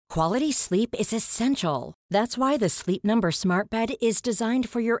Quality sleep is essential. That's why the Sleep Number Smart Bed is designed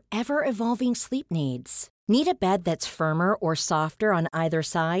for your ever-evolving sleep needs. Need a bed that's firmer or softer on either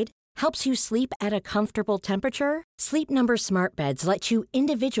side? Helps you sleep at a comfortable temperature? Sleep Number Smart Beds let you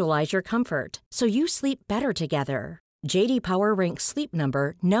individualize your comfort, so you sleep better together. J.D. Power ranks Sleep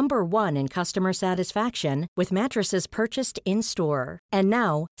Number number 1 in customer satisfaction with mattresses purchased in-store. And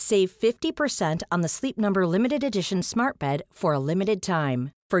now, save 50% on the Sleep Number Limited Edition Smart Bed for a limited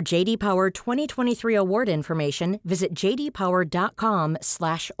time. For J.D. Power 2023 award information, visit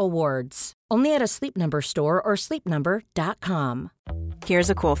jdpower.com/awards. Only at a Sleep Number store or sleepnumber.com. Here's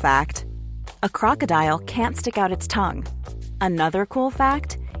a cool fact. A crocodile can't stick out its tongue. Another cool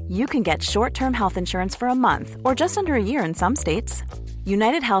fact, you can get short-term health insurance for a month or just under a year in some states.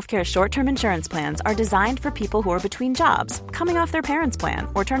 United Healthcare short-term insurance plans are designed for people who are between jobs, coming off their parents' plan,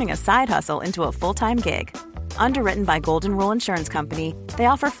 or turning a side hustle into a full-time gig. Underwritten by Golden Rule Insurance Company, they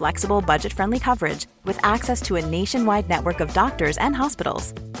offer flexible, budget-friendly coverage with access to a nationwide network of doctors and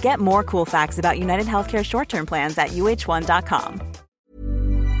hospitals. Get more cool facts about United Healthcare short-term plans at uh1.com.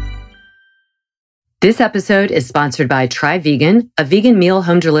 This episode is sponsored by Try Vegan, a vegan meal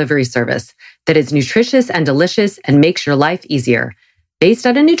home delivery service that is nutritious and delicious and makes your life easier. Based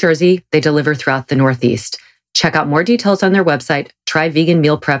out of New Jersey, they deliver throughout the Northeast. Check out more details on their website,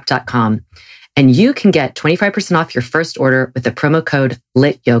 tryveganmealprep.com. And you can get 25% off your first order with the promo code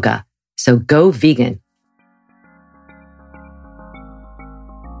LITYOGA. So go vegan.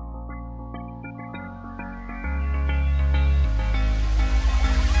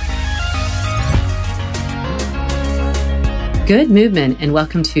 Good movement, and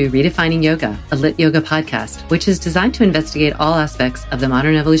welcome to Redefining Yoga, a Lit Yoga podcast, which is designed to investigate all aspects of the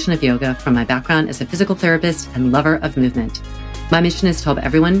modern evolution of yoga from my background as a physical therapist and lover of movement. My mission is to help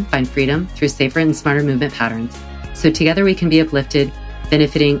everyone find freedom through safer and smarter movement patterns, so together we can be uplifted,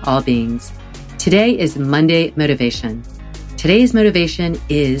 benefiting all beings. Today is Monday Motivation. Today's motivation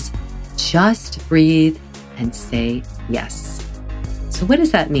is just breathe and say yes. So what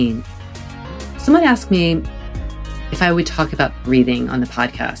does that mean? Someone asked me if I would talk about breathing on the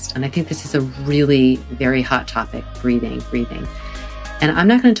podcast, and I think this is a really very hot topic, breathing. And I'm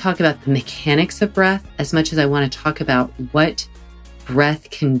not going to talk about the mechanics of breath as much as I want to talk about what breath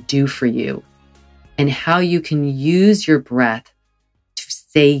can do for you and how you can use your breath to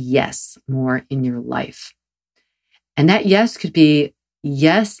say yes more in your life. And that yes could be,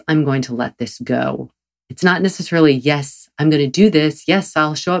 yes, I'm going to let this go. It's not necessarily, yes, I'm going to do this. Yes,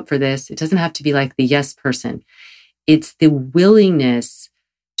 I'll show up for this. It doesn't have to be like the yes person. It's the willingness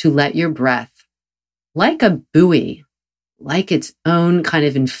to let your breath, like a buoy, like its own kind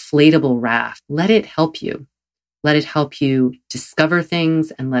of inflatable raft, let it help you. Let it help you discover things,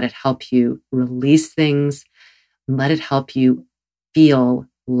 and let it help you release things, and let it help you feel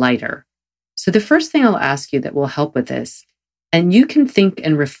lighter. So the first thing I'll ask you that will help with this, and you can think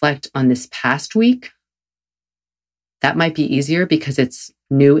and reflect on this past week. That might be easier because it's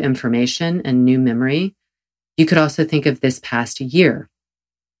new information and new memory. You could also think of this past year.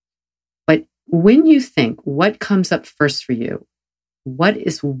 But when you think, what comes up first for you? What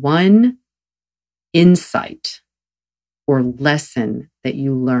is one insight or lesson that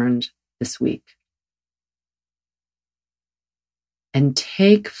you learned this week? And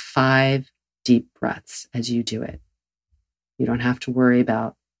take 5 deep breaths as you do it. You don't have to worry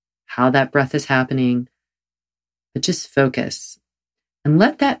about how that breath is happening, but just focus and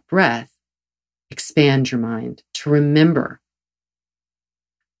let that breath expand your mind to remember.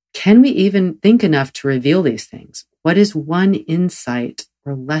 Can we even think enough to reveal these things? What is one insight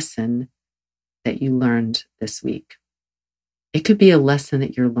or lesson that you learned this week? It could be a lesson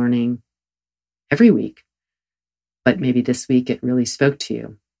that you're learning every week, but maybe this week it really spoke to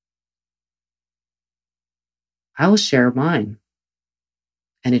you. I will share mine.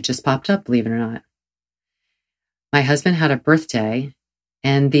 And it just popped up, believe it or not. My husband had a birthday,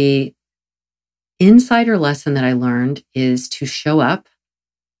 and the insider lesson that I learned is to show up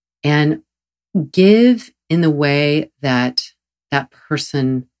and give in the way that that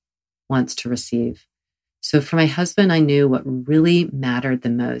person wants to receive. So for my husband, I knew what really mattered the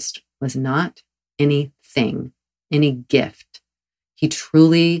most was not anything, any gift. He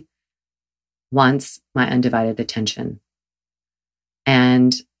truly wants my undivided attention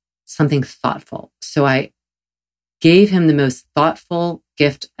and something thoughtful. So I gave him the most thoughtful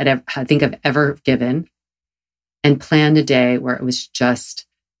gift I think I've ever given, and planned a day where it was just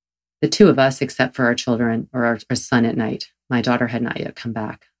the two of us, except for our children or our son at night. My daughter had not yet come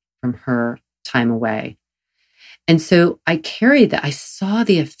back from her time away. And so I carried that. I saw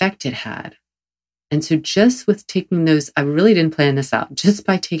the effect it had. And so just with taking those, I really didn't plan this out, just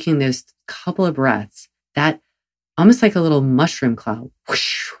by taking those couple of breaths, that almost like a little mushroom cloud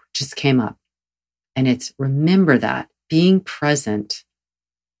whoosh, just came up. And it's, remember that being present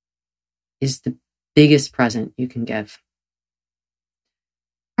is the biggest present you can give.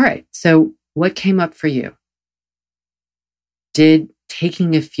 All right, so what came up for you? Did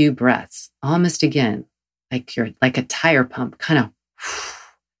taking a few breaths, almost again, like you're like a tire pump, kind of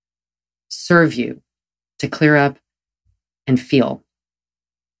serve you to clear up and feel?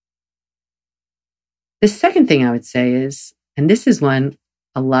 The second thing I would say is, and this is one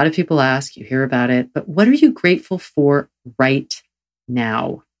a lot of people ask, you hear about it, but what are you grateful for right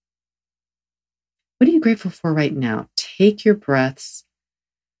now? What are you grateful for right now? Take your breaths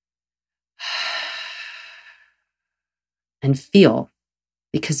and feel,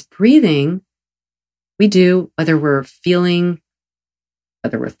 because breathing, we do, whether we're feeling,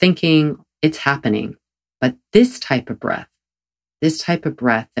 whether we're thinking, it's happening. But this type of breath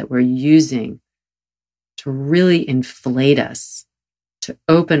that we're using to really inflate us, to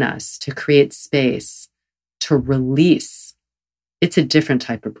open us, to create space, to release, it's a different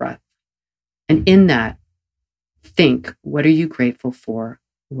type of breath. And in that, think, what are you grateful for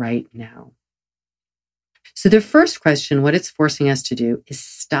right now? So the first question, what it's forcing us to do is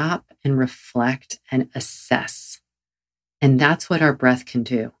stop and reflect and assess. And that's what our breath can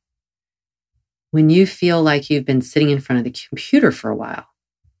do. When you feel like you've been sitting in front of the computer for a while,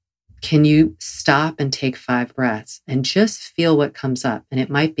 can you stop and take 5 breaths and just feel what comes up? And it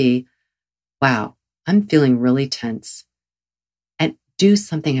might be, wow, I'm feeling really tense. And do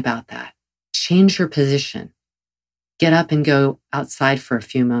something about that. Change your position. Get up and go outside for a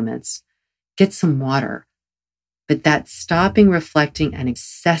few moments. Get some water. But that stopping, reflecting, and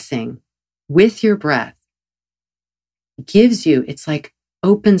assessing with your breath gives you, it's like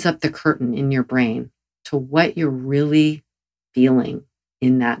opens up the curtain in your brain to what you're really feeling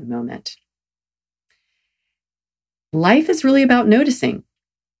in that moment. Life is really about noticing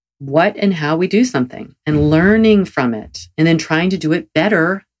what and how we do something and learning from it, and then trying to do it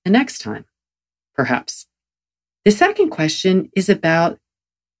better the next time, perhaps. The second question is about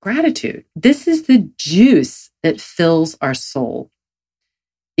gratitude. This is the juice that fills our soul.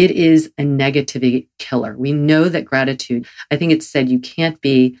 It is a negativity killer. We know that gratitude, I think it's said you can't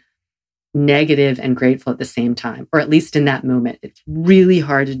be negative and grateful at the same time, or at least in that moment. It's really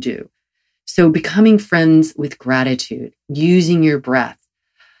hard to do. So becoming friends with gratitude, using your breath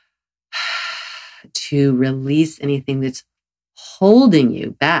to release anything that's holding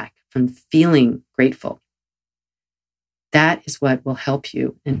you back from feeling grateful. That is what will help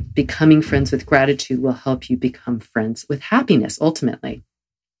you. And becoming friends with gratitude will help you become friends with happiness, ultimately.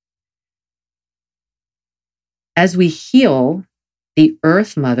 As we heal, the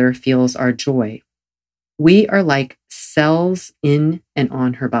Earth Mother feels our joy. We are like cells in and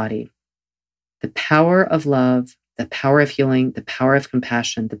on her body. The power of love, the power of healing, the power of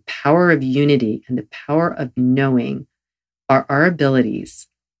compassion, the power of unity, and the power of knowing are our abilities.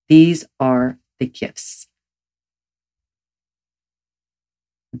 These are the gifts.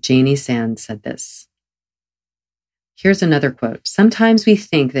 Janie Sand said this. Here's another quote. Sometimes we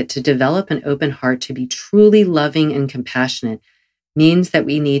think that to develop an open heart, to be truly loving and compassionate, means that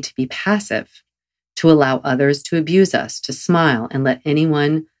we need to be passive, to allow others to abuse us, to smile and let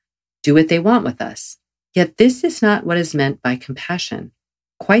anyone do what they want with us. Yet this is not what is meant by compassion.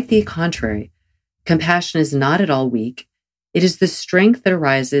 Quite the contrary. Compassion is not at all weak. It is the strength that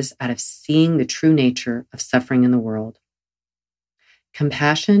arises out of seeing the true nature of suffering in the world.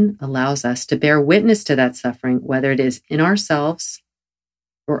 Compassion allows us to bear witness to that suffering, whether it is in ourselves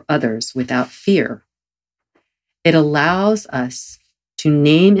or others, without fear. It allows us to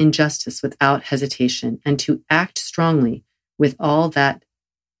name injustice without hesitation and to act strongly with all that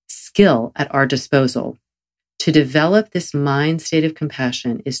skill at our disposal. To develop this mind state of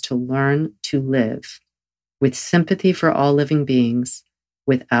compassion is to learn to live with sympathy for all living beings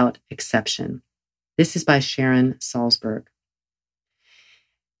without exception. This is by Sharon Salzberg.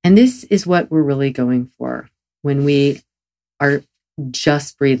 And this is what we're really going for when we are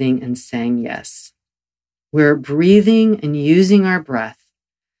just breathing and saying yes. We're breathing and using our breath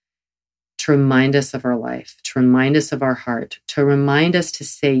to remind us of our life, to remind us of our heart, to remind us to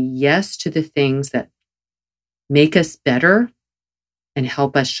say yes to the things that make us better and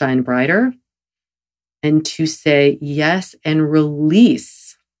help us shine brighter, and to say yes and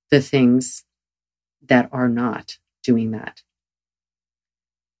release the things that are not doing that.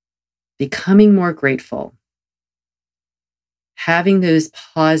 Becoming more grateful, having those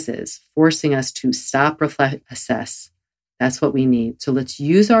pauses, forcing us to stop, reflect, assess. That's what we need. So let's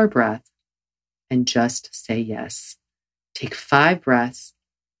use our breath and just say yes. Take 5 breaths.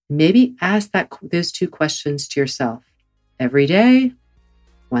 Maybe ask those 2 questions to yourself every day,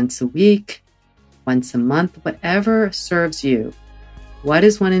 once a week, once a month, whatever serves you. What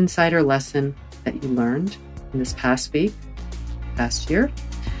is one insider lesson that you learned in this past week, past year?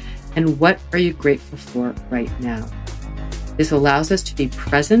 And what are you grateful for right now? This allows us to be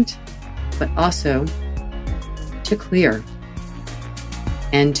present, but also to clear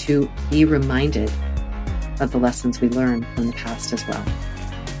and to be reminded of the lessons we learned from the past as well.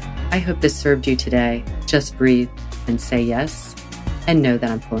 I hope this served you today. Just breathe and say yes, and know that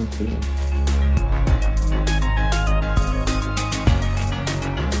I'm pulling for you.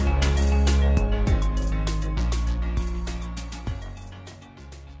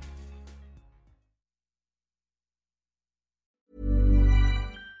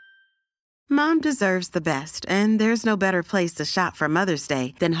 Mom deserves the best, and there's no better place to shop for Mother's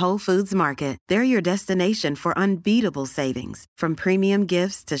Day than Whole Foods Market. They're your destination for unbeatable savings, from premium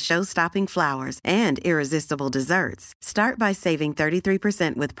gifts to show-stopping flowers and irresistible desserts. Start by saving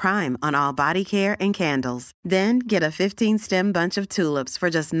 33% with Prime on all body care and candles. Then get a 15-stem bunch of tulips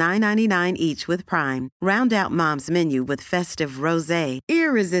for just $9.99 each with Prime. Round out Mom's menu with festive rosé,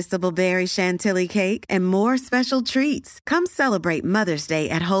 irresistible berry chantilly cake, and more special treats. Come celebrate Mother's Day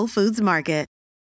at Whole Foods Market.